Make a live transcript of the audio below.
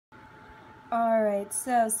Alright,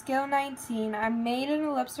 so scale 19, I made an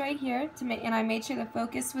ellipse right here, and I made sure the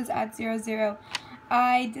focus was at 0, 0.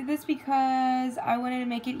 I did this because I wanted to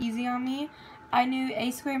make it easy on me. I knew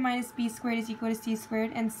a squared minus b squared is equal to c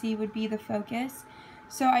squared, and c would be the focus.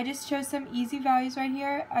 So I just chose some easy values right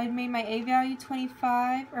here. I made my a value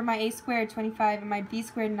 25, or my a squared 25, and my b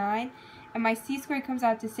squared 9, and my c squared comes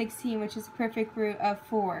out to 16, which is the perfect root of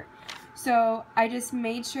 4. So I just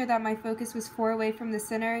made sure that my focus was 4 away from the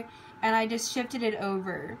center, and I just shifted it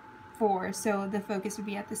over 4, so the focus would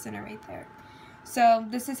be at the center right there. So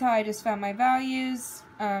this is how I just found my values,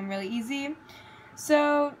 really easy.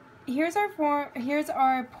 So here's our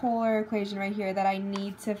polar equation right here that I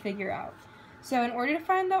need to figure out. So in order to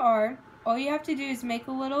find the r, all you have to do is make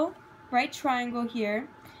a little right triangle here,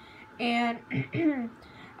 and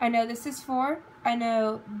I know this is 4, I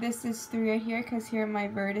know this is 3 right here because here are my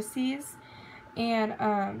vertices, and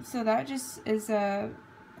so that just is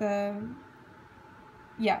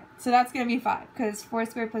so that's going to be 5, because 4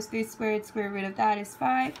 squared plus 3 squared, square root of that is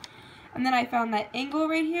 5. And then I found that angle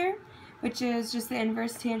right here, which is just the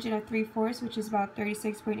inverse tangent of 3/4, which is about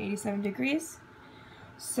 36.87 degrees.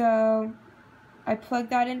 So I plugged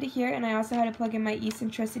that into here, and I also had to plug in my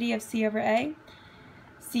eccentricity of c over a.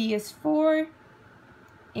 C is 4,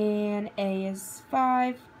 and a is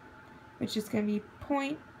 5, which is going to be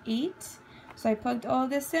 0.8. So I plugged all of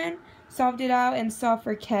this in, solved it out, and solved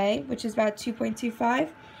for k, which is about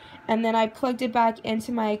 2.25. And then I plugged it back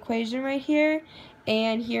into my equation right here,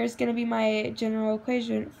 and here's going to be my general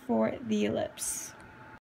equation for the ellipse.